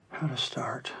How to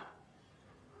start?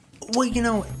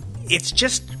 Well, it's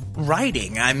just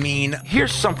writing. I mean...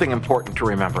 Here's something important to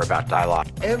remember about dialogue.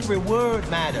 Every word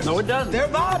matters. No, it doesn't. They're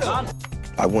vital.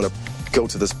 I want to go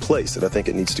to this place that I think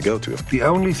it needs to go to. The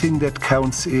only thing that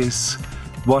counts is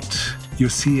what you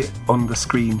see on the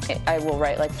screen. I will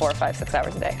write like 4 or 5, 6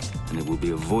 hours a day. And it will be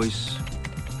a voice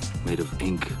made of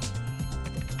ink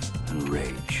and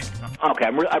rage. Okay,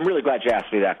 I'm really glad you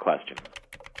asked me that question.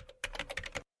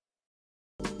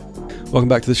 Welcome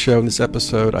back to the show. In this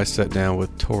episode, I sat down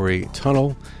with Tory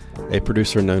Tunnell, a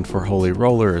producer known for Holy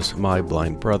Rollers, My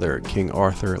Blind Brother, King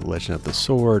Arthur, Legend of the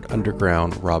Sword,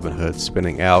 Underground, Robin Hood,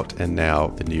 Spinning Out, and now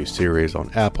the new series on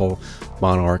Apple,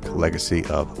 Monarch, Legacy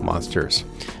of Monsters.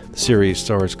 The series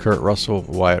stars Kurt Russell,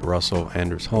 Wyatt Russell,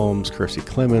 Anders Holmes, Kirstie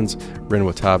Clemens, Ren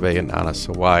Watabe, and Anna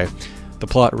Sawai. The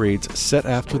plot reads, set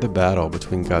after the battle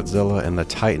between Godzilla and the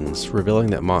Titans,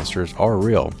 revealing that monsters are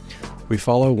real. We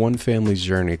follow one family's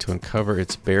journey to uncover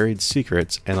its buried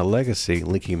secrets and a legacy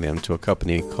linking them to a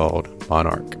company called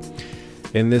Monarch.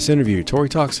 In this interview, Tory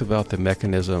talks about the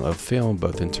mechanism of film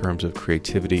both in terms of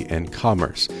creativity and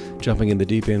commerce, jumping in the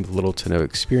deep end with little to no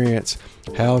experience,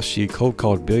 how she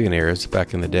cold-called billionaires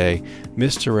back in the day,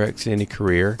 misdirects any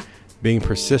career, being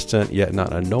persistent yet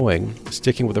not annoying,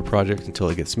 sticking with a project until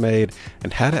it gets made,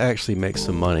 and how to actually make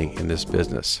some money in this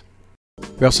business.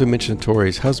 We also mentioned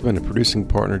Tory's husband and producing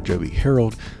partner, Joby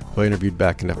Harold, who I interviewed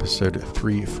back in episode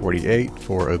 348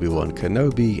 for Obi-Wan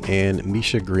Kenobi, and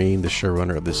Misha Green, the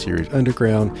showrunner of the series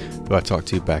Underground, who I talked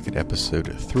to back in episode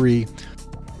 3.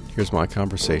 Here's my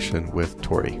conversation with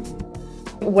Tory.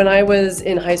 When I was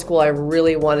in high school, I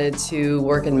really wanted to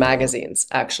work in magazines,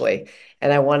 actually.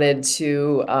 And I wanted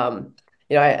to,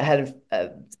 I had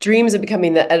dreams of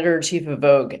becoming the editor-in-chief of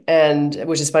Vogue, and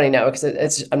which is funny now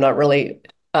because I'm not really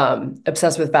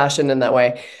obsessed with fashion in that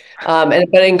way.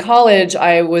 But in college,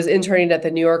 I was interning at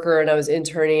the New Yorker and I was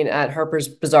interning at Harper's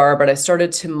Bazaar, but I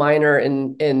started to minor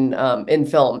in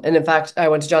film. And in fact, I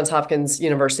went to Johns Hopkins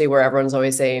University, where everyone's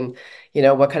always saying,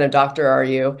 what kind of doctor are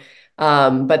you?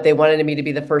 But they wanted me to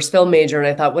be the first film major. And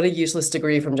I thought, what a useless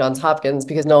degree from Johns Hopkins,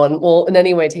 because no one will in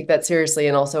any way take that seriously.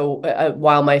 And also,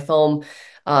 while my film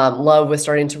love was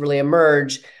starting to really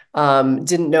emerge,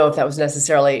 didn't know if that was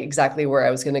necessarily exactly where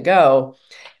I was going to go.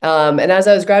 And as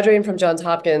I was graduating from Johns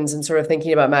Hopkins and sort of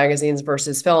thinking about magazines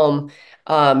versus film,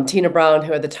 Tina Brown,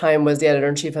 who at the time was the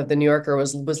editor-in-chief of the New Yorker,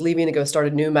 was leaving to go start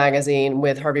a new magazine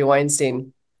with Harvey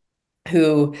Weinstein,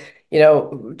 who,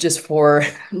 just for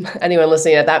anyone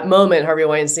listening at that moment, Harvey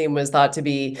Weinstein was thought to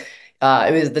be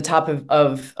it was the top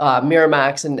of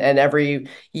Miramax, and every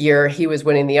year he was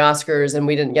winning the Oscars, and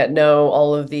we didn't yet know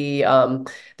all of the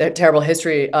terrible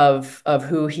history of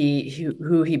who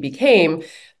he became.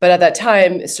 But at that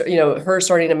time, her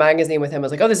starting a magazine with him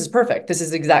was like, oh, this is perfect. This is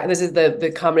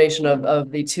the combination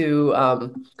of the two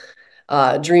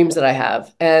dreams that I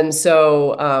have. And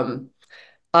so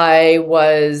I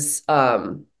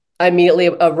immediately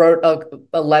wrote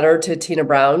a letter to Tina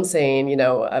Brown saying,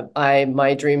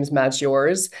 my dreams match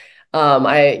yours.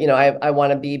 I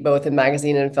want to be both in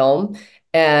magazine and film.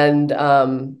 And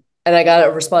I got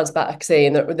a response back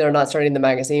saying that they're not starting the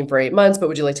magazine for 8 months, but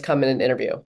would you like to come in and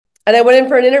interview? And I went in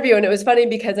for an interview, and it was funny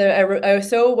because I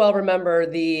so well remember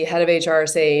the head of HR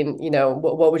saying,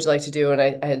 what would you like to do? And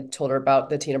I had told her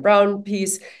about the Tina Brown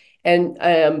piece. And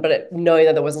but knowing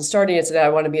that wasn't starting, I said, I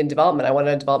want to be in development. I want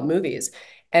to develop movies.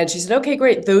 And she said, okay,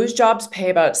 great. Those jobs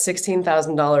pay about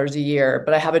 $16,000 a year,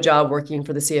 but I have a job working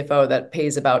for the CFO that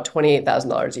pays about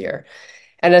 $28,000 a year.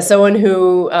 And as someone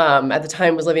who at the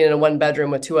time was living in a 1-bedroom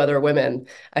with 2 other women,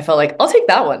 I felt like, I'll take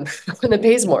that one when it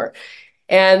pays more.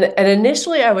 And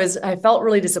initially I felt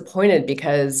really disappointed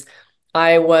because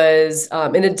I was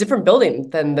in a different building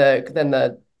than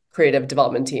the creative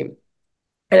development team.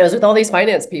 And I was with all these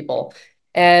finance people.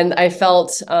 And I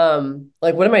felt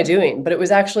like, what am I doing? But it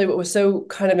was actually what was so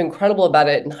kind of incredible about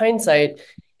it in hindsight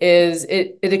is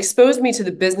it exposed me to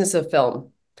the business of film.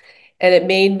 And it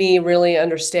made me really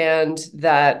understand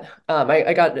that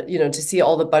I got, to see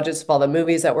all the budgets of all the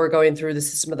movies that were going through the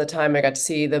system at the time. I got to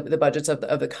see the budgets of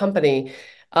the company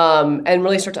and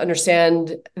really start to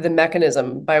understand the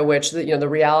mechanism by which the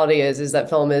reality is that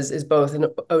film is both an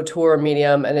auteur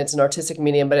medium and it's an artistic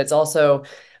medium, but it's also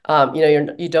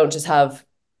you don't just have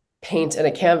paint and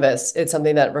a canvas. It's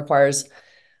something that requires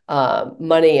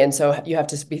money. And so you have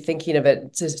to be thinking of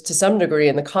it to some degree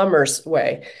in the commerce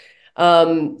way.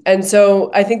 And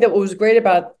so I think that what was great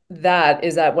about that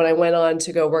is that when I went on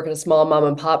to go work at a small mom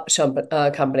and pop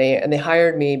company, and they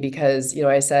hired me because,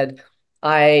 I said,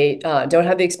 I don't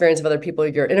have the experience of other people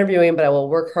you're interviewing, but I will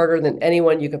work harder than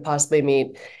anyone you could possibly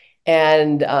meet.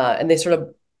 And they sort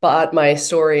of bought my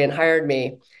story and hired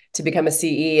me. to become a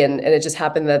CE. And it just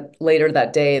happened that later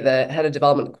that day, the head of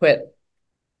development quit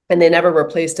and they never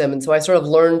replaced him. And so I sort of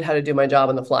learned how to do my job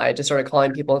on the fly. I just started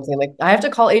calling people and saying, like, I have to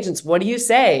call agents. What do you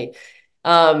say?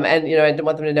 And I didn't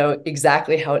want them to know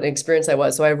exactly how inexperienced I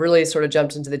was. So I really sort of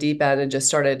jumped into the deep end and just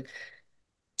started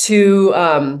to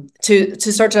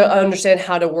start to understand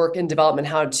how to work in development,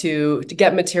 how to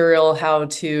get material, how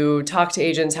to talk to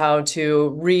agents, how to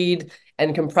read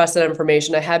and compress that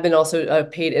information. I had been also a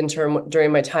paid intern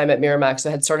during my time at Miramax, so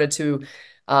I had started to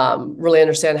really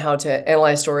understand how to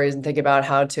analyze stories and think about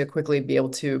how to quickly be able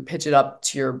to pitch it up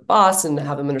to your boss and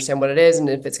have them understand what it is and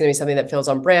if it's going to be something that feels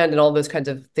on brand and all those kinds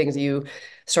of things that you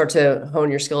start to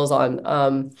hone your skills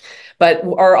on. But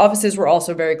our offices were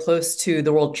also very close to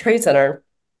the World Trade Center,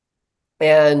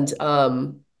 and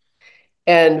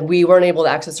we weren't able to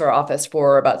access our office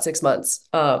for about 6 months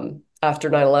after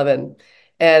 9/11.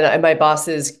 And my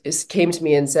bosses came to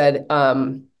me and said,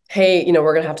 hey,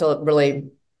 we're going to have to really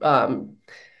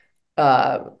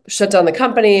shut down the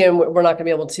company and we're not going to be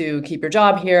able to keep your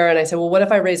job here. And I said, well, what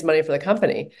if I raise money for the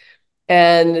company?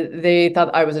 And they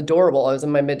thought I was adorable. I was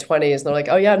in my mid-20s and they're like,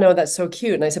 oh yeah, no, that's so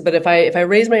cute. And I said, but if I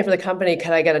raise money for the company,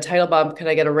 can I get a title bump? Can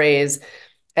I get a raise?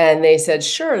 And they said,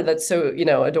 sure, that's so,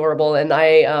 adorable. And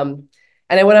I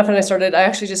went off and I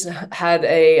actually just had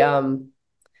an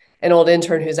old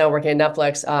intern who's now working at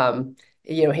Netflix.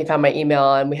 He found my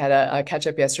email and we had a catch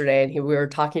up yesterday and we were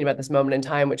talking about this moment in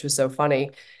time, which was so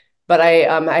funny. But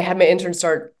I had my intern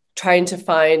start trying to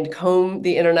comb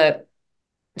the internet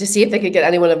to see if they could get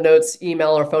anyone of note's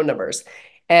email or phone numbers.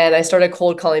 And I started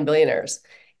cold calling billionaires.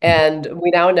 And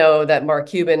we now know that Mark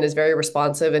Cuban is very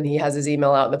responsive and he has his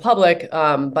email out in the public.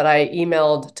 But I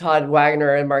emailed Todd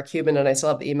Wagner and Mark Cuban and I still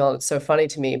have the email. It's so funny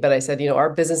to me. But I said, our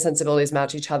business sensibilities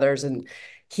match each other's. And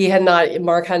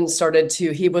Mark hadn't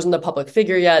he wasn't a public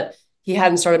figure yet. He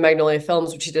hadn't started Magnolia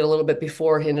Films, which he did a little bit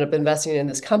before. He ended up investing in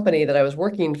this company that I was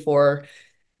working for.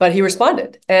 But he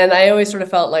responded. And I always sort of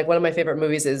felt like one of my favorite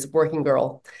movies is Working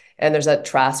Girl. And there's that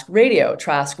Trask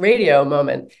Radio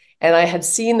moment. And I had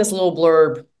seen this little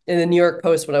blurb in the New York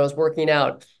Post when I was working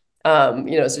out.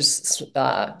 It's just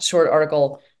a short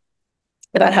article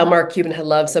about how Mark Cuban had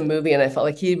loved some movie. And I felt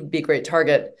like he'd be a great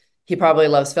target. He probably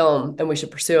loves film and we should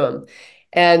pursue him.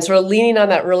 And sort of leaning on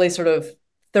that really sort of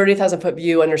 30,000 foot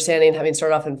view, understanding, having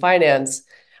started off in finance,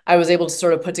 I was able to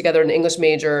sort of put together an English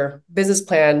major business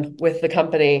plan with the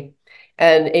company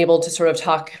and able to sort of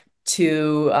talk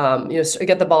to,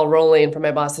 get the ball rolling for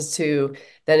my bosses to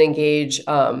then engage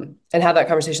and have that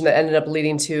conversation that ended up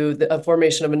leading to a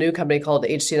formation of a new company called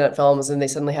HCNet Films. And they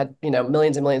suddenly had,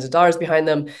 millions and millions of dollars behind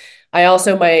them. I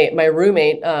also, my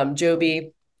roommate,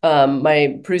 Joby,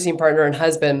 my producing partner and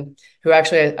husband, who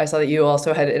actually I saw that you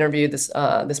also had interviewed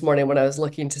this morning when I was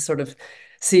looking to sort of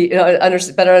see,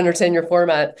 better understand your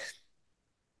format.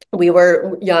 We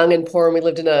were young and poor and we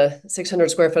lived in a 600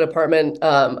 square foot apartment,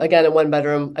 again, in one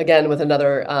bedroom, again, with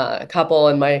another couple.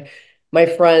 And my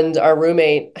friend, our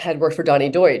roommate, had worked for Donnie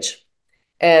Deutsch.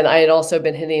 And I had also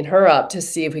been hitting her up to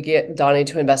see if we could get Donnie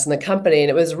to invest in the company.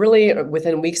 And it was really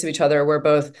within weeks of each other where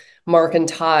both Mark and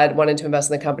Todd wanted to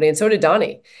invest in the company, and so did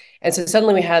Donnie. And so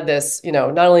suddenly we had this,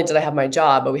 not only did I have my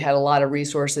job, but we had a lot of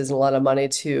resources and a lot of money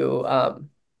to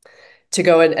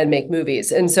go and make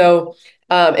movies. And so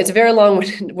it's a very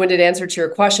long-winded answer to your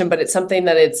question, but it's something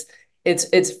that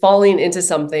it's falling into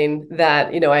something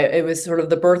that, it was sort of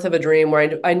the birth of a dream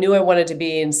where I knew I wanted to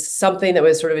be in something that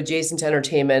was sort of adjacent to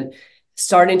entertainment,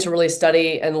 starting to really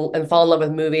study and fall in love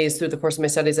with movies through the course of my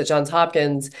studies at Johns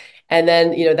Hopkins. And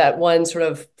then, that one sort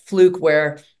of fluke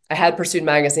where I had pursued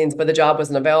magazines, but the job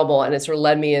wasn't available. And it sort of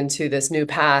led me into this new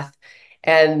path.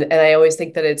 And I always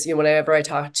think that it's, whenever I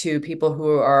talk to people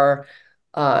who are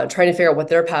trying to figure out what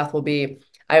their path will be,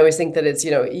 I always think that it's,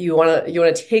 you want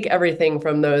to take everything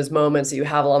from those moments that you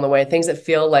have along the way, things that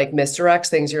feel like misdirects,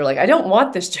 things you're like, I don't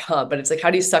want this job, but it's like, how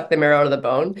do you suck the marrow out of the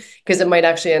bone? Because it might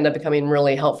actually end up becoming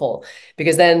really helpful.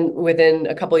 Because then within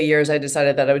a couple of years, I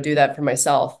decided that I would do that for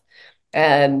myself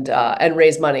and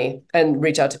raise money and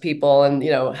reach out to people and,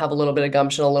 have a little bit of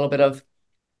gumption, a little bit of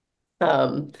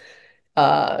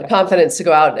confidence to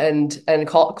go out and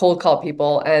cold call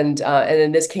people. And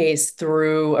in this case,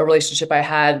 through a relationship I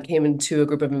had, came into a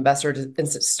group of investors and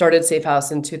started Safe House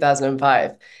in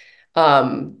 2005.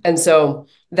 And so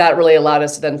that really allowed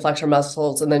us to then flex our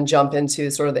muscles and then jump into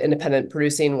sort of the independent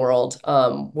producing world,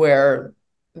 where,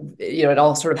 it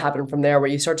all sort of happened from there, where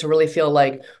you start to really feel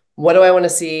like, what do I want to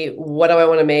see? What do I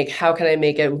want to make? How can I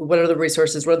make it? What are the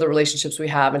resources? What are the relationships we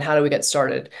have? And how do we get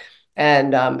started?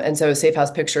 And so Safe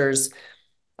House Pictures,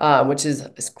 which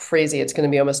is crazy. It's going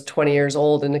to be almost 20 years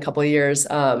old in a couple of years,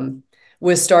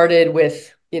 was started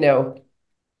with,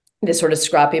 this sort of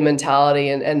scrappy mentality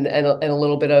and a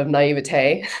little bit of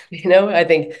naivete. I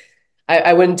think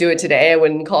I wouldn't do it today. I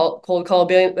wouldn't cold call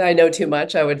being I know too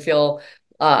much. I would feel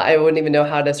I wouldn't even know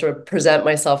how to sort of present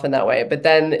myself in that way. But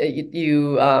then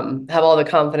you have all the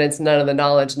confidence, none of the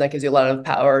knowledge, and that gives you a lot of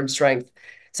power and strength.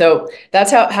 So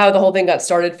that's how the whole thing got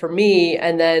started for me.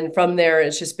 And then from there,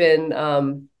 it's been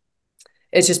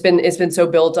so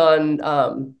built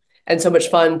on and so much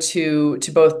fun to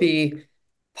both be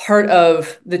part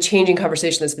of the changing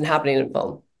conversation that's been happening in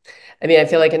film. I mean, I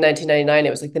feel like in 1999, it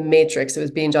was like The Matrix, it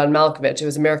was being John Malkovich, it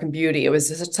was American Beauty. It was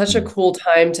such a cool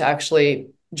time to actually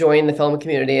join the film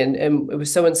community, and it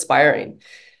was so inspiring.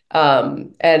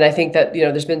 And I think that,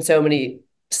 there's been so many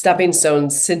stepping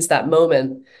stones since that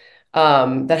moment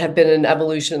that have been an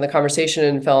evolution in the conversation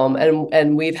in film.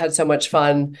 And we've had so much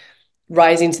fun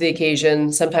rising to the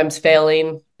occasion, sometimes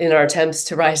failing in our attempts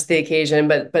to rise to the occasion,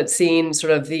 but seeing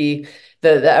sort of the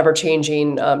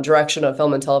ever-changing direction of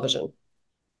film and television.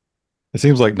 It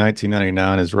seems like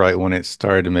 1999 is right when it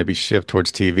started to maybe shift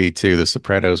towards TV too. The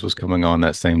Sopranos was coming on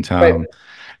that same time. Right.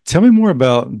 Tell me more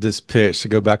about this pitch to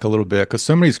go back a little bit, because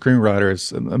so many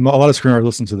screenwriters, a lot of screenwriters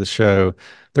listen to the show,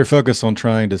 they're focused on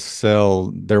trying to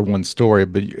sell their one story.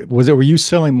 But were you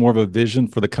selling more of a vision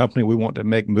for the company? We want to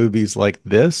make movies like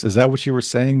this. Is that what you were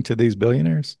saying to these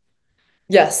billionaires?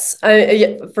 Yes,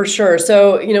 yeah, for sure.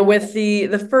 So, with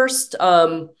the first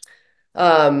um,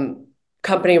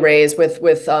 company raise with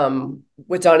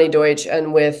Donnie Deutsch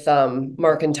and with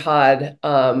Mark and Todd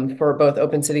for both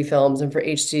Open City Films and for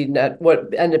HD Net,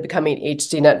 what ended up becoming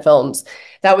HD Net Films.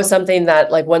 That was something that,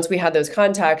 like, once we had those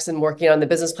contacts and working on the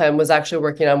business plan, was actually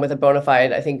working on with a bona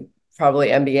fide, I think, probably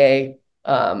MBA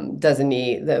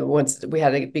designee, that once we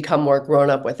had to become more grown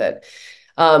up with it.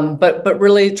 But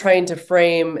really trying to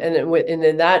frame, and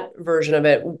in that version of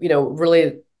it,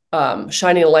 really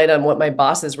shining a light on what my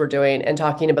bosses were doing and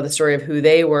talking about the story of who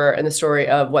they were and the story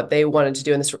of what they wanted to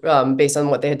do in this, based on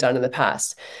what they had done in the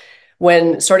past.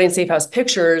 When starting Safe House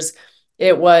Pictures,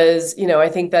 it was, I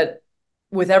think that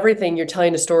with everything, you're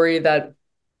telling a story that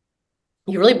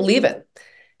you really believe in.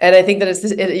 And I think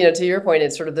that to your point,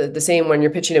 it's sort of the same when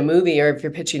you're pitching a movie or if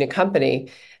you're pitching a company,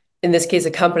 in this case,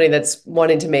 a company that's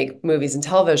wanting to make movies and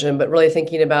television, but really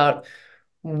thinking about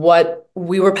what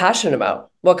we were passionate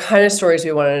about, what kind of stories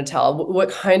we wanted to tell,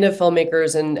 what kind of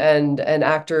filmmakers and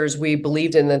actors we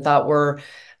believed in and thought were,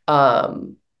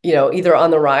 either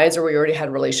on the rise or we already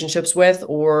had relationships with,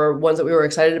 or ones that we were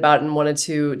excited about and wanted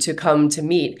to come to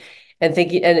meet. And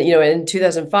thinking, and in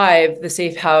 2005, the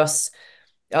Safe House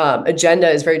agenda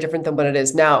is very different than what it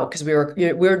is now, because we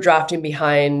were drafting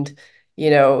behind,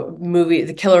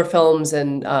 the Killer Films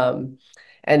and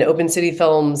Open City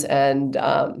Films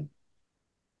and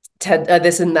Ted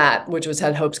This and That, which was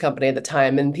Ted Hope's company at the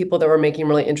time, and people that were making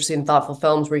really interesting, thoughtful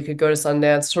films where you could go to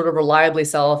Sundance, sort of reliably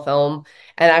sell a film,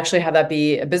 and actually have that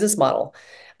be a business model.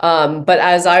 But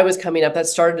as I was coming up, that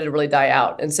started to really die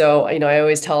out. And so, I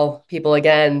always tell people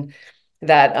again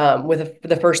that with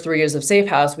the first 3 years of Safe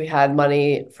House, we had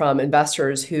money from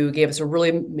investors who gave us a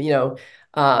really,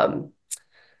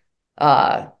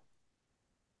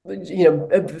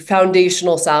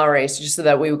 foundational salaries just so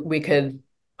that we could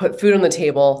put food on the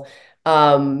table,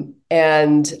 and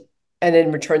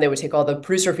in return they would take all the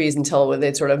producer fees until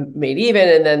they'd sort of made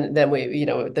even, and then we,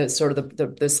 the sort of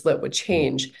the split would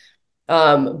change.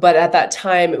 But at that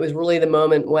time, it was really the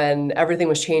moment when everything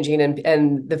was changing and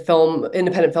the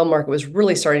independent film market was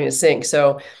really starting to sink.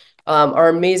 So our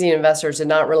amazing investors did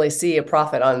not really see a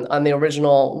profit on the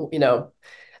original,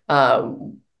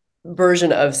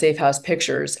 version of Safe House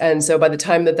Pictures. And so by the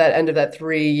time that end of that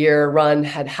 3-year run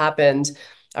had happened,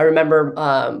 I remember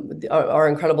our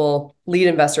incredible lead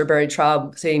investor, Barry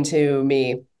Traub, saying to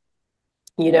me,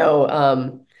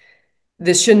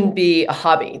 this shouldn't be a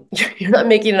hobby. You're not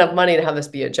making enough money to have this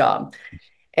be a job.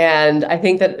 And I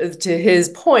think that, to his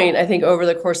point, I think over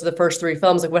the course of the first 3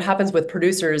 films, like what happens with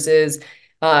producers is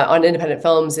on independent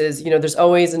films is, there's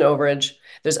always an overage.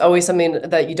 There's always something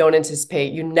that you don't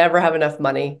anticipate. You never have enough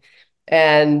money.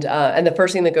 And the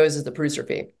first thing that goes is the producer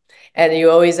fee. And you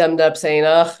always end up saying,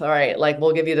 oh, all right, like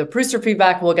we'll give you the producer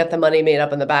feedback, we'll get the money made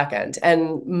up in the back end.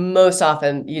 And most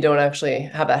often you don't actually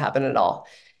have that happen at all.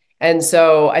 And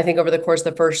so I think over the course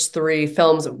of the first 3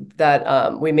 films that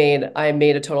I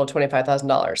made a total of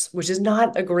 $25,000, which is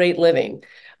not a great living.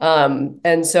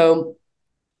 And so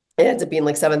it ends up being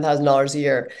like $7,000 a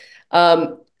year.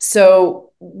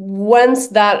 So once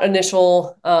that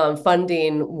initial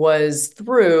funding was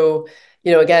through,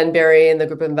 again, Barry and the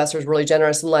group of investors were really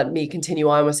generous and let me continue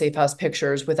on with Safe House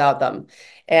Pictures without them.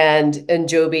 And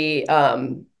Joby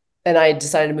and I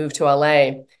decided to move to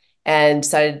LA. and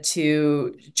decided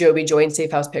to Joby joined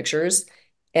Safe House Pictures,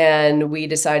 and we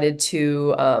decided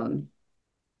to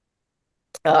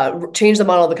change the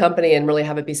model of the company and really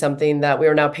have it be something that we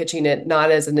are now pitching it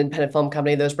not as an independent film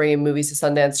company that was bringing movies to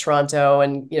Sundance, Toronto,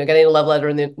 and getting a love letter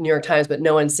in the New York Times, but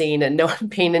no one's seen and no one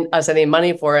paying us any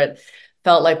money for it.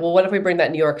 Felt like, well, what if we bring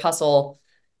that New York hustle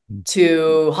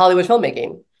to Hollywood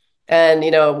filmmaking? And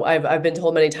I've been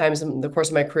told many times in the course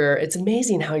of my career, it's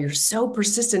amazing how you're so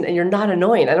persistent and you're not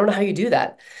annoying. I don't know how you do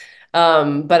that.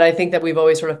 But I think that we've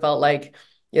always sort of felt like,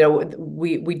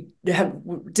 we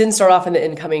didn't start off in the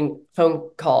incoming phone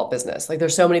call business. Like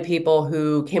there's so many people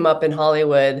who came up in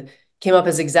Hollywood, came up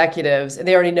as executives, and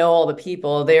they already know all the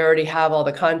people, they already have all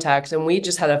the contacts, and we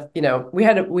just had we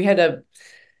had to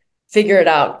figure it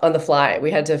out on the fly.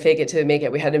 We had to fake it to make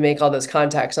it. We had to make all those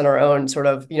contacts on our own, sort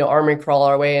of, army crawl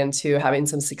our way into having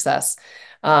some success.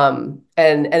 And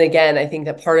again, I think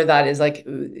that part of that is like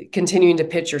continuing to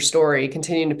pitch your story,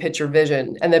 continuing to pitch your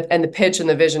vision, and the pitch and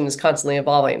the vision is constantly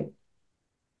evolving.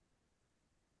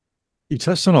 You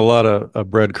touched on a lot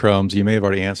of breadcrumbs. You may have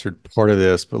already answered part of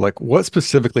this, but like what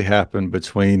specifically happened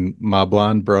between My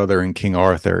Blind Brother and King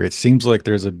Arthur? It seems like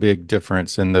there's a big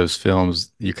difference in those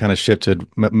films. You kind of shifted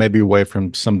maybe away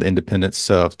from some of the independent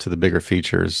stuff to the bigger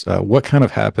features. What kind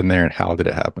of happened there and how did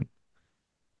it happen?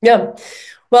 Yeah.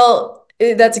 Well,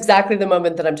 that's exactly the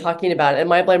moment that I'm talking about. And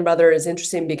My Blind Brother is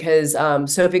interesting because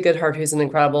Sophie Goodhart, who's an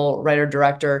incredible writer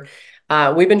director,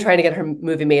 we've been trying to get her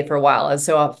movie made for a while, as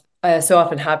so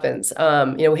often happens.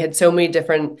 We had so many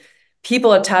different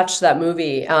people attached to that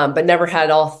movie, but never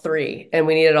had all three, and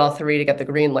we needed all three to get the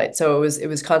green light. So it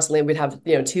was constantly we'd have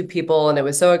two people, and it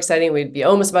was so exciting. We'd be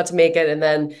almost about to make it, and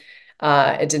then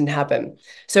it didn't happen.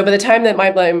 So by the time that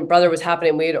My Blind Brother was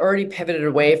happening, we had already pivoted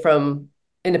away from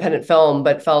independent film,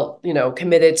 but felt,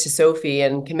 committed to Sophie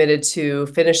and committed to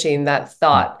finishing that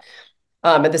thought.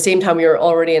 At the same time, we were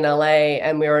already in LA,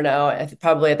 and we were now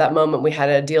probably at that moment, we had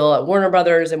a deal at Warner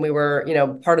Brothers, and we were,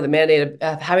 part of the mandate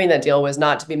of having that deal was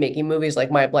not to be making movies like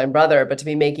My Blind Brother, but to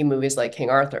be making movies like King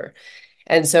Arthur.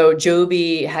 And so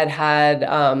Joby had,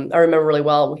 I remember really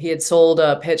well, he had sold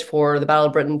a pitch for The Battle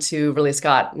of Britain to Ridley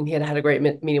Scott, and he had had a great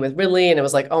meeting with Ridley, and it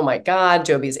was like, oh my God,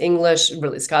 Joby's English,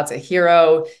 Ridley Scott's a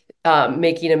hero.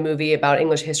 Making a movie about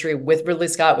English history with Ridley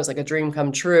Scott was like a dream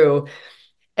come true.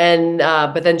 And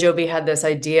but then Joby had this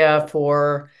idea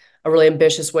for a really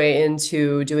ambitious way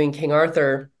into doing King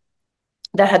Arthur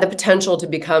that had the potential to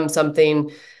become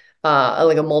something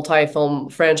like a multi-film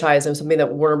franchise and something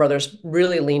that Warner Brothers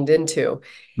really leaned into.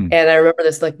 Hmm. And I remember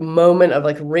this like moment of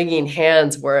like wringing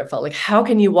hands where it felt like, how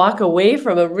can you walk away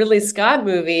from a Ridley Scott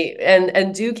movie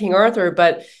and do King Arthur?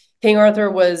 But King Arthur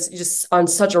was just on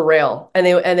such a rail, and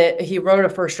he wrote a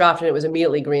first draft, and it was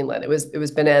immediately greenlit. It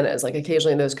was bananas. Like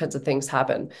occasionally those kinds of things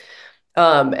happen,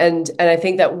 and I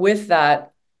think that with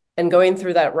that and going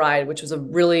through that ride, which was a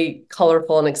really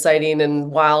colorful and exciting and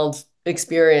wild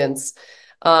experience,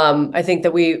 I think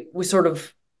that we sort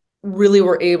of really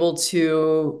were able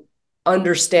to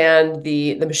understand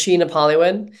the machine of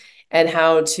Hollywood and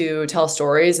how to tell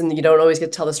stories, and you don't always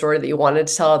get to tell the story that you wanted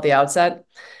to tell at the outset.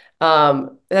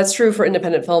 That's true for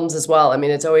independent films as well. I mean,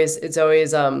 it's always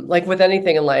like with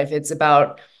anything in life, it's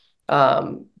about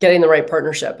getting the right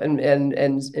partnership and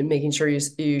making sure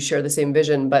you share the same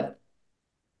vision. But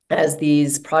as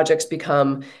these projects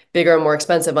become bigger and more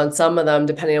expensive on some of them,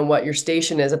 depending on what your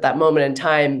station is at that moment in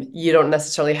time, you don't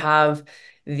necessarily have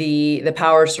the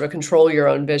power to sort of control your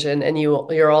own vision, and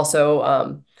you're also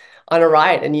on a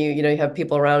ride, and you have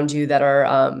people around you that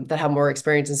are that have more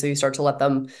experience, and so you start to let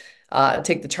them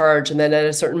take the charge. And then at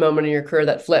a certain moment in your career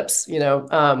that flips.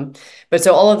 But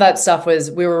so all of that stuff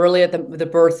we were really at the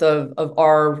birth of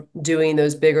our doing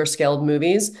those bigger scaled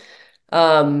movies.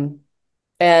 And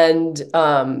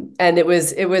it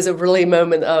was a really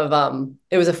moment of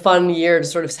it was a fun year to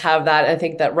sort of have that. I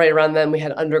think that right around then we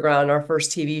had Underground, our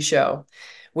first TV show,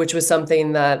 which was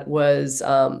something that was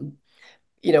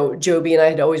Joby and I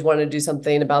had always wanted to do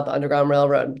something about the Underground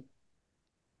Railroad.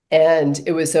 And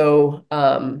it was so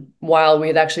while we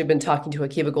had actually been talking to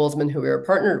Akiva Goldsman, who we were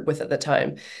partnered with at the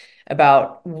time,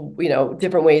 about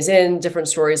different ways in, different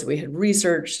stories that we had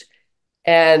researched.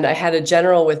 And I had a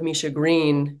general with Misha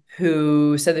Green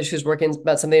who said that she was working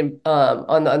about something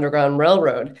on the Underground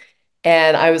Railroad.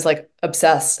 And I was like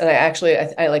obsessed. And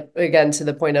I like, again, to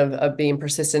the point of being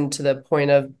persistent, to the point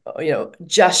of,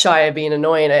 just shy of being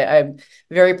annoying. I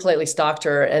very politely stalked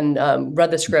her and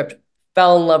read the script,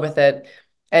 fell in love with it.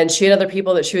 And she had other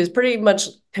people that she was pretty much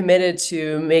committed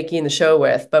to making the show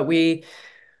with. But I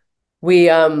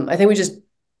think we just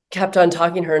kept on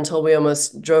talking to her until we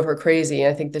almost drove her crazy.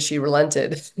 I think that she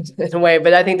relented in a way,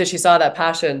 but I think that she saw that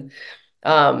passion.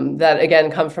 that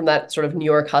again come from that sort of New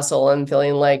York hustle and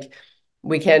feeling like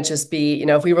we can't just be,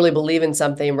 if we really believe in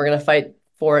something, we're going to fight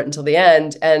for it until the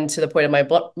end. And to the point of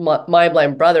my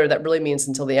blind brother, that really means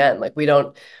until the end. Like we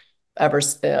don't ever,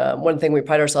 one thing we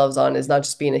pride ourselves on is not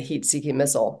just being a heat-seeking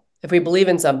missile. If we believe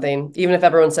in something, even if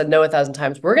everyone said no 1,000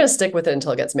 times, we're going to stick with it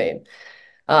until it gets made.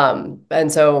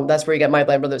 And so that's where you get My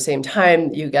Blind Brother at the same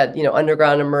time. You get,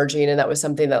 Underground emerging. And that was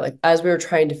something that, like, as we were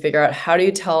trying to figure out how do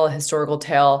you tell a historical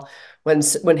tale when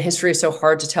history is so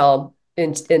hard to tell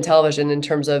in television in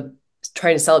terms of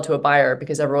trying to sell it to a buyer,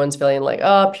 because everyone's feeling like,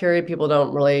 oh, period, people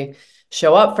don't really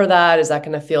show up for that. Is that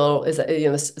going to feel, is that,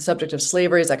 the subject of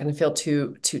slavery, is that going to feel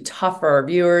too tough for our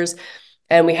viewers?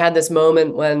 And we had this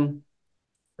moment when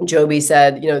Joby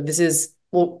said, this is,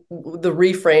 well, the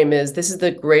reframe is, this is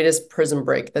the greatest prison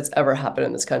break that's ever happened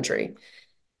in this country.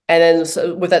 And then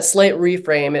so with that slight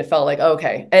reframe, it felt like,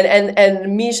 okay.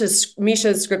 And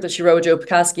Misha's script that she wrote with Joe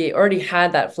Pekaski already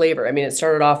had that flavor. I mean, it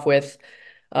started off with,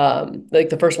 like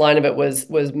the first line of it was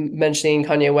mentioning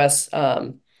Kanye West's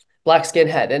Black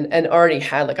Skinhead, and already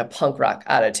had like a punk rock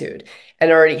attitude,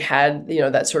 and already had,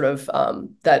 that sort of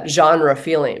that genre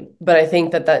feeling. But I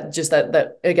think that just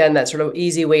that again, that sort of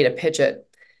easy way to pitch it,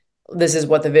 this is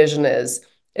what the vision is,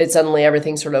 it suddenly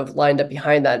everything sort of lined up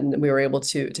behind that, and we were able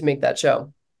to make that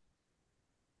show.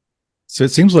 So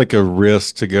it seems like a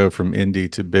risk to go from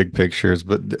indie to big pictures,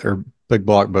 or big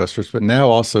blockbusters. But now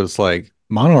also it's like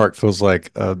Monarch feels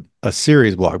like a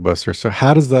series blockbuster. So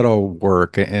how does that all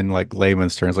work in like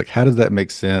layman's terms? Like how does that make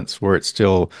sense where it's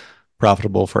still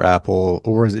profitable for Apple,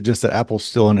 or is it just that Apple's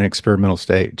still in an experimental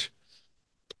stage?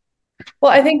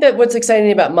 Well, I think that what's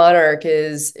exciting about Monarch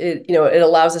is it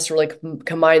allows us to really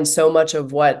combine so much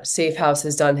of what Safe House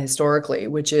has done historically,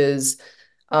 which is,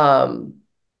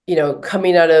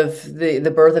 coming out of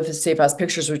the birth of Safe House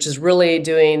Pictures, which is really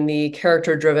doing the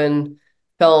character-driven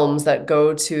films that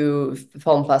go to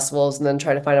film festivals and then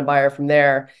try to find a buyer from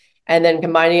there. And then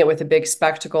combining it with a big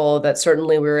spectacle that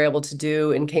certainly we were able to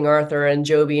do in King Arthur, and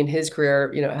Joby in his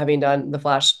career, having done The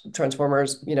Flash,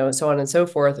 Transformers, so on and so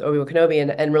forth, Obi-Wan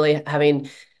Kenobi, and really having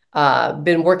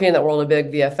been working in that world of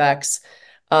big VFX.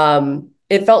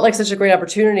 It felt like such a great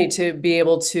opportunity to be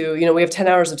able to, we have 10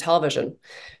 hours of television.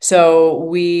 So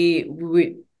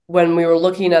when we were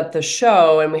looking at the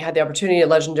show and we had the opportunity,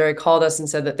 Legendary called us and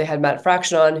said that they had Matt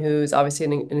Fraction on, who's obviously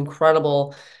an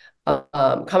incredible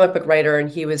comic book writer, and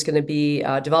he was going to be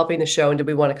developing the show. And did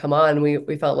we want to come on?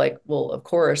 We felt like, well, of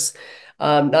course,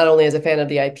 not only as a fan of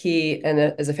the IP and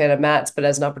as a fan of Matt's, but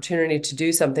as an opportunity to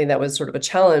do something that was sort of a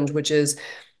challenge, which is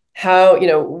how,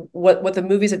 what the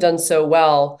movies have done so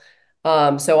well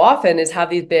so often is have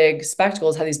these big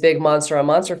spectacles, have these big monster on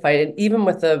monster fight. And even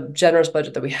with the generous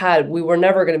budget that we had, we were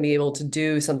never going to be able to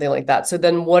do something like that. So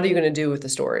then what are you going to do with the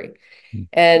story?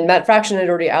 And Matt Fraction had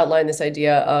already outlined this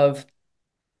idea of,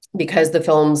 because the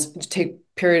films take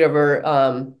period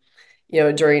over,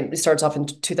 it starts off in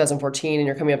 2014 and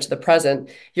you're coming up to the present,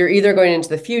 you're either going into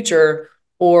the future,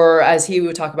 or as he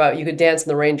would talk about, you could dance in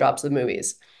the raindrops of the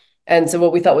movies. And so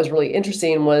what we thought was really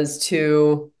interesting was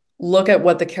to look at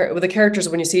what the characters,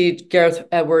 when you see Gareth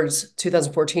Edwards'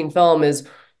 2014 film, is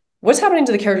what's happening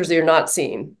to the characters that you're not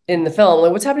seeing in the film.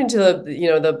 Like what's happening to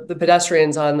the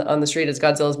pedestrians on the street as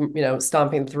Godzilla's,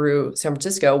 stomping through San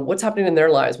Francisco. What's happening in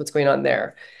their lives? What's going on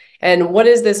there? And what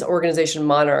is this organization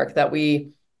Monarch that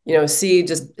we, see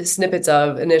just snippets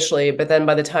of initially, but then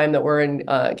by the time that we're in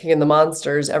King of the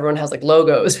Monsters, everyone has like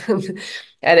logos and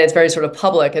it's very sort of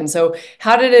public. And so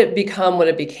how did it become what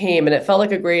it became? And it felt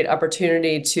like a great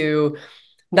opportunity to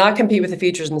not compete with the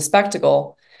features and the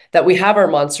spectacle, that we have our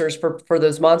monsters for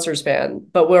those monsters fan,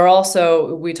 but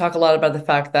we talk a lot about the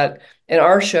fact that in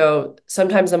our show,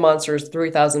 sometimes the monster is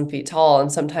 3,000 feet tall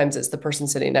and sometimes it's the person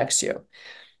sitting next to you.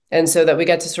 And so that we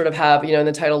get to sort of have, in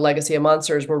the title Legacy of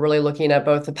Monsters, we're really looking at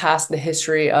both the past and the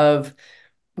history of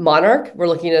Monarch. We're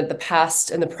looking at the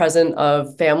past and the present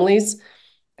of families,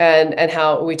 and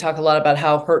how we talk a lot about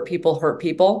how hurt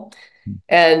people.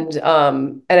 And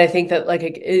I think that like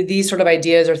these sort of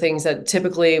ideas are things that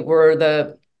typically were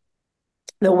the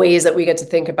ways that we get to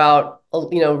think about,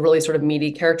 really sort of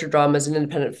meaty character drama as an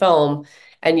independent film.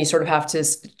 And you sort of have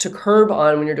to curb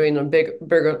on when you're doing a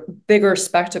bigger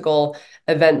spectacle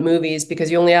event movies,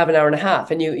 because you only have an hour and a half,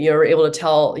 and you're able to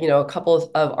tell, a couple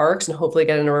of arcs and hopefully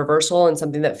get in a reversal and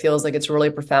something that feels like it's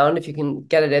really profound if you can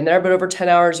get it in there. But over 10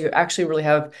 hours, you actually really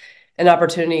have an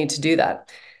opportunity to do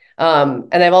that.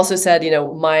 And I've also said,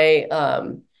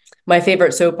 my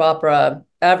favorite soap opera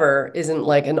ever isn't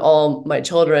like an All My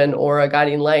Children or a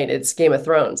Guiding Light. It's Game of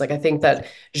Thrones. Like I think that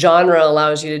genre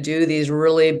allows you to do these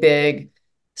really big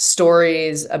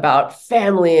stories about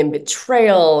family and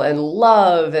betrayal and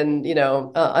love and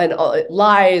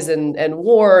lies and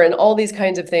war and all these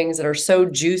kinds of things that are so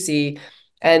juicy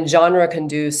and genre can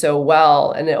do so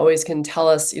well, and it always can tell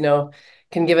us,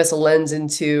 can give us a lens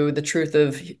into the truth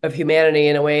of humanity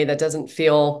in a way that doesn't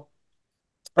feel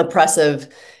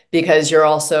oppressive because you're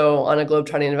also on a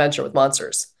globetrotting adventure with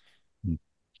monsters.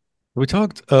 We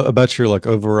talked about your like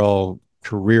overall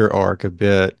career arc a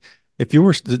bit. If you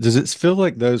were, does it feel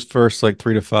like those first like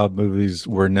 3 to 5 movies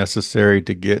were necessary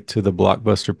to get to the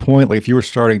blockbuster point? Like if you were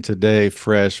starting today,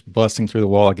 fresh, busting through the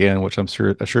wall again, which I'm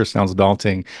sure sounds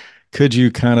daunting, could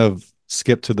you kind of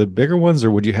skip to the bigger ones,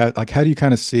 or would you have like how do you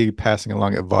kind of see passing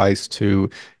along advice to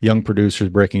young producers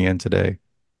breaking in today?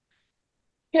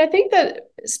 Yeah, I think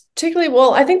that particularly,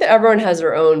 well, I think that everyone has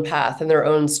their own path and their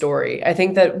own story. I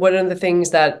think that one of the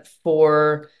things that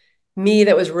for me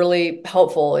that was really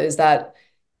helpful is that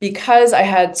because I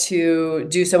had to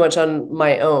do so much on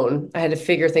my own, I had to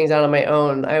figure things out on my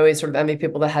own. I always sort of envy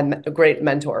people that had a great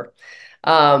mentor.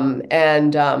 But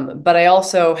I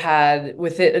also had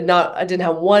with it not I didn't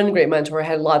have one great mentor. I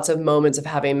had lots of moments of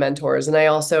having mentors. And I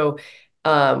also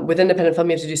with independent film,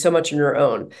 you have to do so much on your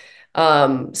own.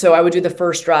 So I would do the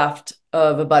first draft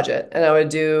of a budget, and I would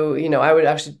do, I would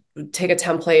actually take a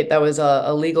template that was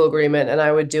a legal agreement, and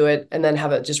I would do it and then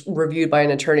have it just reviewed by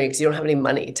an attorney because you don't have any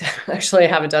money to actually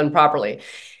have it done properly.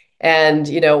 And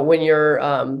when you're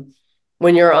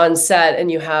on set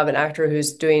and you have an actor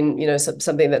who's doing,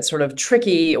 something that's sort of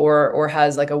tricky or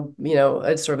has like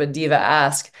a sort of a diva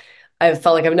ask, I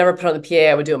felt like I've never put on the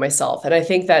PA. I would do it myself, and I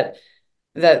think that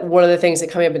one of the things that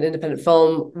coming up in independent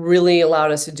film really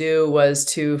allowed us to do was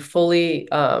to fully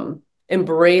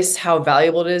embrace how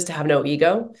valuable it is to have no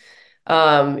ego.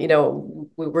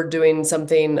 We're doing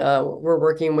something, we're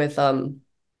working with, I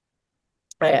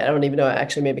don't even know, I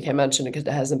actually maybe can't mention it because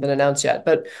it hasn't been announced yet,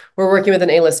 but we're working with an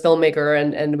A-list filmmaker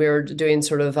and we were doing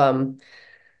sort of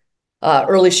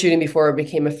early shooting before it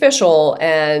became official,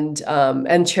 and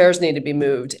chairs need to be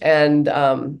moved, and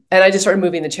I just started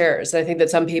moving the chairs. And I think that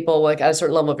some people, like at a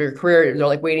certain level of your career, they're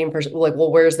like waiting for like,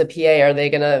 well, where's the PA? Are they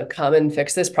gonna come and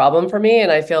fix this problem for me?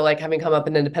 And I feel like having come up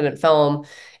in independent film,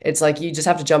 it's like you just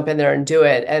have to jump in there and do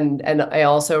it. And I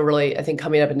also really, I think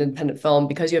coming up in independent film,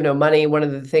 because you have no money, one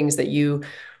of the things that you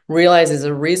realize as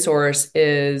a resource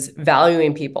is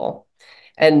valuing people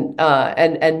and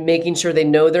making sure they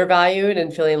know they're valued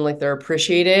and feeling like they're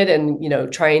appreciated,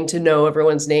 and trying to know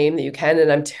everyone's name that you can.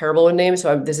 And I'm terrible with names,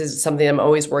 so this is something I'm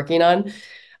always working on.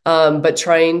 But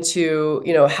trying to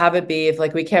have it be, if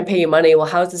like we can't pay you money, well,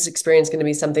 how's this experience going to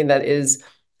be something that is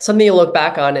something you look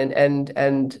back on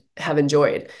and have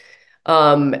enjoyed.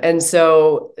 And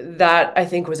so that I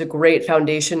think was a great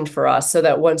foundation for us, so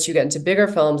that once you get into bigger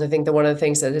films, I think that one of the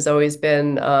things that has always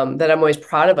been that I'm always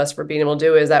proud of us for being able to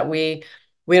do is that we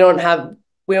don't have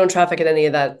we don't traffic in any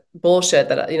of that bullshit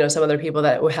that some other people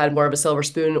that had more of a silver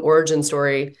spoon origin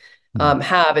story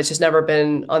have. It's just never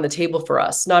been on the table for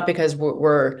us, not because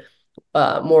we're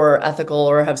more ethical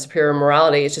or have superior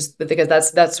morality. It's just because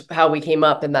that's how we came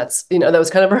up, and that's that was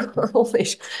kind of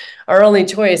our only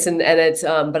choice. And it's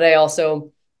but I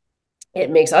also, it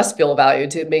makes us feel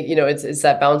valued to make, it's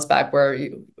that bounce back where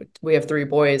we have 3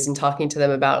 boys, and talking to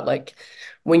them about like,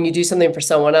 when you do something for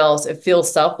someone else, it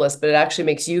feels selfless, but it actually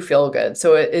makes you feel good.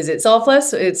 So is it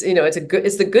selfless? It's,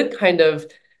 it's the good kind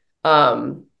of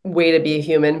way to be a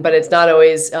human, but it's not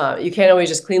always, you can't always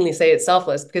just cleanly say it's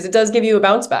selfless, because it does give you a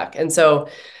bounce back. And so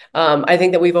I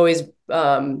think that we've always,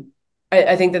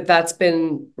 I think that that's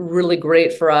been really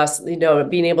great for us,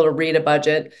 being able to read a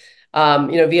budget.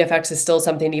 VFX is still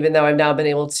something, even though I've now been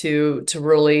able to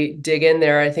really dig in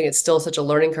there, I think it's still such a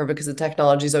learning curve because the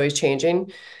technology is always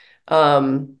changing.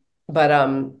 But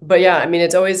yeah, I mean,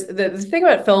 it's always the thing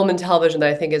about film and television that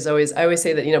I think is always, I always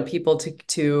say that, people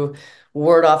to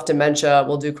ward off dementia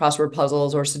will do crossword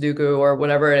puzzles or Sudoku or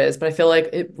whatever it is. But I feel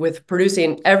like with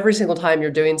producing, every single time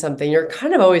you're doing something, you're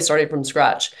kind of always starting from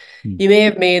scratch. You may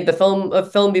have made a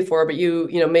film before, but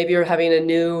maybe you're having a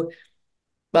new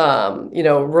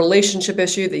relationship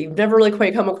issue that you've never really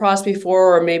quite come across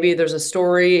before, or maybe there's a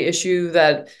story issue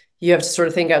that you have to sort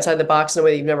of think outside the box in a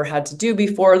way that you've never had to do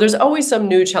before. There's always some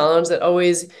new challenge that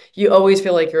you always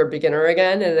feel like you're a beginner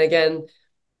again. And again,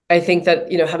 I think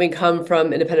that, having come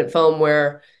from independent film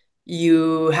where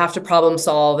you have to problem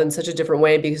solve in such a different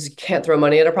way because you can't throw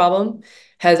money at a problem,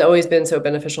 has always been so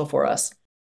beneficial for us.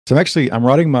 So I'm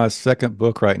writing my second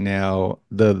book right now.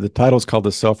 The title is called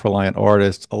The Self-Reliant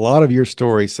Artist. A lot of your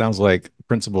story sounds like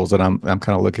principles that I'm kind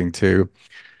of looking to.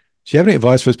 Do you have any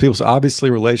advice for those people? So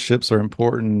obviously relationships are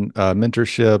important,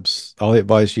 mentorships, all the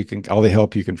advice you can, all the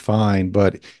help you can find,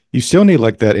 but you still need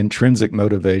like that intrinsic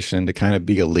motivation to kind of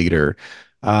be a leader.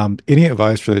 Any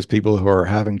advice for those people who are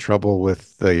having trouble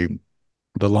with the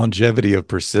longevity of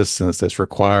persistence that's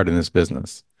required in this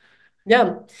business?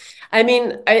 Yeah. I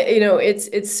mean,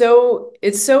 it's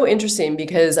so interesting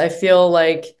because I feel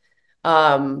like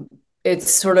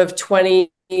it's sort of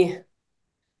 20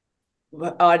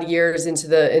 odd years into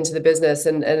the business,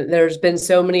 and there's been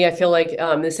so many. I feel like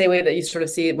the same way that you sort of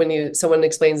see when someone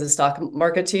explains the stock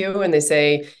market to you and they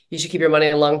say you should keep your money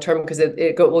in long term because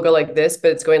will go like this,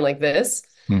 but it's going like this.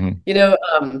 Hmm. You know,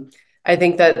 I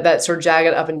think that sort of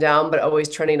jagged up and down, but always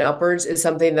trending upwards is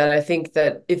something that I think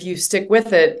that if you stick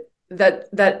with it,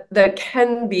 that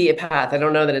can be a path. I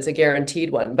don't know that it's a guaranteed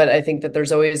one, but I think that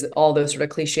there's always all those sort of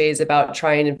cliches about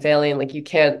trying and failing. Like you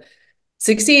can't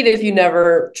succeed if you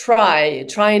never try.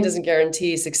 Trying doesn't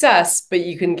guarantee success, but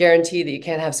you can guarantee that you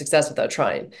can't have success without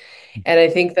trying. And I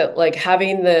think that like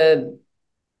having the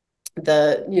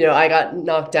I got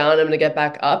knocked down, I'm going to get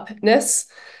back upness,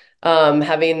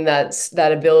 having that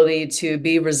ability to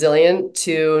be resilient,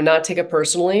 to not take it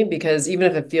personally, because even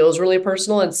if it feels really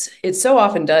personal, it so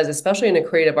often does, especially in a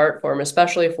creative art form,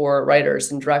 especially for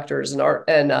writers and directors and art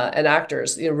and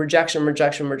actors. Rejection,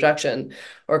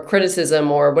 or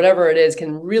criticism or whatever it is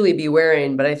can really be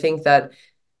wearing. But I think that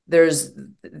there's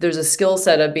a skill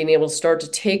set of being able to start to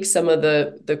take some of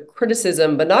the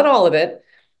criticism, but not all of it.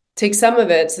 Take some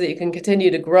of it so that you can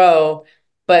continue to grow.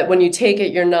 But when you take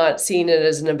it, you're not seeing it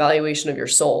as an evaluation of your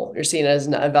soul. You're seeing it as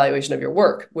an evaluation of your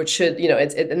work, which should,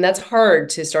 and that's hard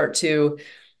to start to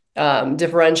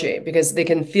differentiate because they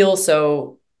can feel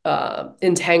so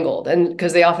entangled, and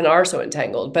because they often are so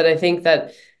entangled. But I think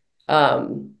that,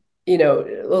 allowing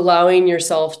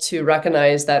yourself to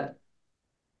recognize that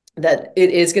it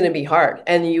is going to be hard,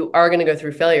 and you are going to go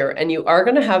through failure, and you are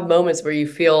going to have moments where you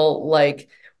feel like,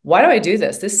 why do I do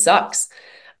this? This sucks.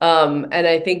 And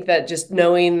I think that just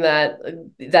knowing that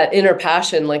inner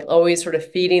passion, like always sort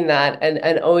of feeding that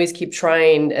and always keep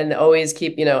trying and always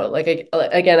keep,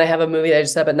 again, I have a movie that I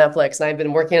just have at Netflix and I've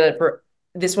been working on it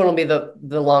this one will be the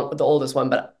oldest one,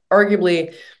 but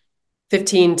arguably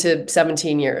 15 to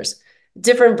 17 years,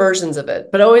 different versions of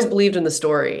it, but always believed in the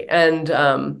story. And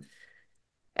I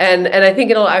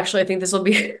think I think this will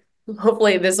be,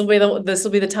 hopefully this will be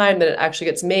the time that it actually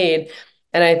gets made.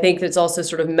 And I think it's also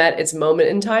sort of met its moment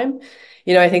in time.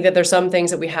 I think that there's some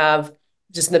things that we have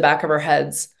just in the back of our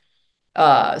heads,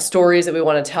 stories that we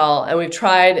want to tell, and we've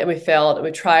tried and we failed, and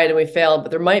we tried and we failed,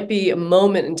 but there might be a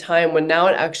moment in time when now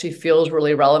it actually feels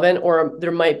really relevant, or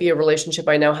there might be a relationship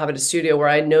I now have at a studio where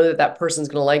I know that person's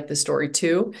going to like the story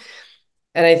too.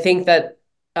 And I think that,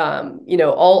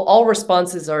 all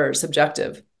responses are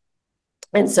subjective.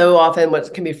 And so often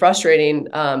what can be frustrating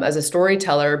as a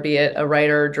storyteller, be it a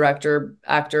writer, director,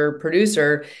 actor,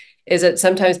 producer, is that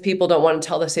sometimes people don't want to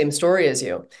tell the same story as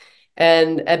you.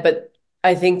 But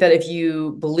I think that if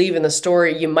you believe in the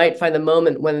story, you might find the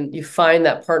moment when you find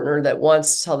that partner that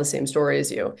wants to tell the same story as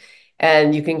you.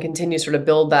 And you can continue sort of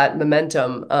build that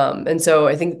momentum. And so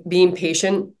I think being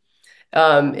patient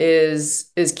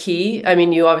is key. I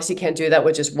mean, you obviously can't do that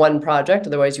with just one project,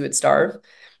 otherwise you would starve.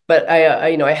 But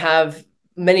I have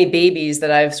many babies that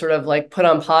I've sort of like put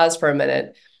on pause for a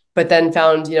minute, but then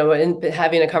found, in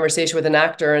having a conversation with an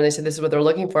actor and they said, this is what they're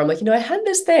looking for. I'm like, I had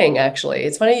this thing, actually.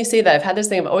 It's funny you say that. I've had this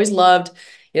thing I've always loved,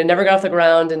 never got off the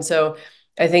ground. And so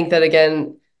I think that,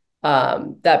 again,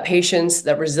 that patience,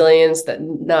 that resilience, that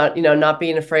not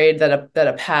being afraid that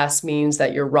a pass means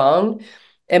that you're wrong.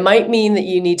 It might mean that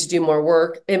you need to do more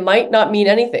work. It might not mean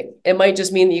anything. It might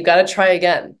just mean that you got to try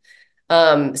again.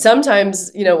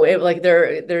 Sometimes,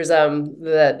 there's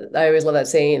that I always love that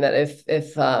saying that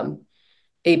if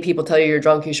 8 people tell you you're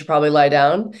drunk, you should probably lie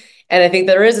down. And I think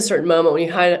there is a certain moment when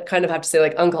you kind of have to say,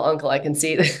 like, uncle, I can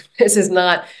see that this is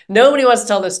not, nobody wants to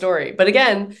tell this story. But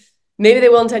again, maybe they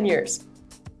will in 10 years.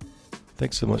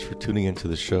 Thanks so much for tuning into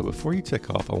the show. Before you take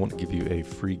off, I want to give you a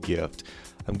free gift.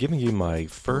 I'm giving you my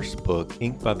first book,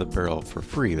 Ink by the Barrel, for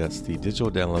free. That's the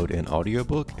digital download and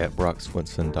audiobook at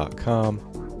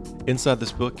brockswinson.com. Inside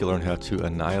this book, you'll learn how to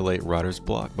annihilate writer's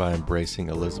block by embracing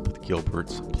Elizabeth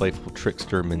Gilbert's playful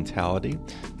trickster mentality.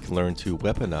 You can learn to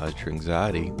weaponize your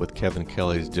anxiety with Kevin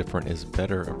Kelly's different is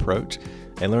better approach,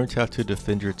 and learn how to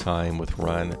defend your time with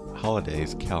Ryan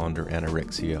Holiday's calendar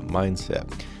anorexia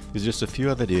mindset. There's just a few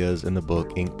other ideas in the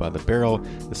book, Ink by the Barrel.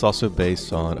 It's also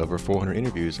based on over 400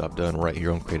 interviews I've done right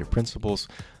here on Creative Principles.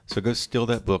 So go steal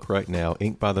that book right now,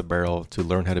 Ink by the Barrel, to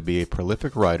learn how to be a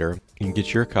prolific writer. You can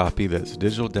get your copy, that's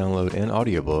digital download and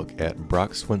audiobook, at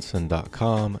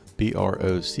brockswinson.com,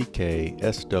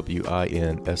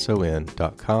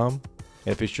 BROCKSWINSON.com.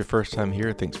 And if it's your first time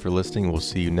here, thanks for listening. We'll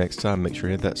see you next time. Make sure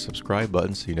to hit that subscribe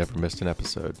button so you never miss an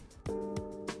episode.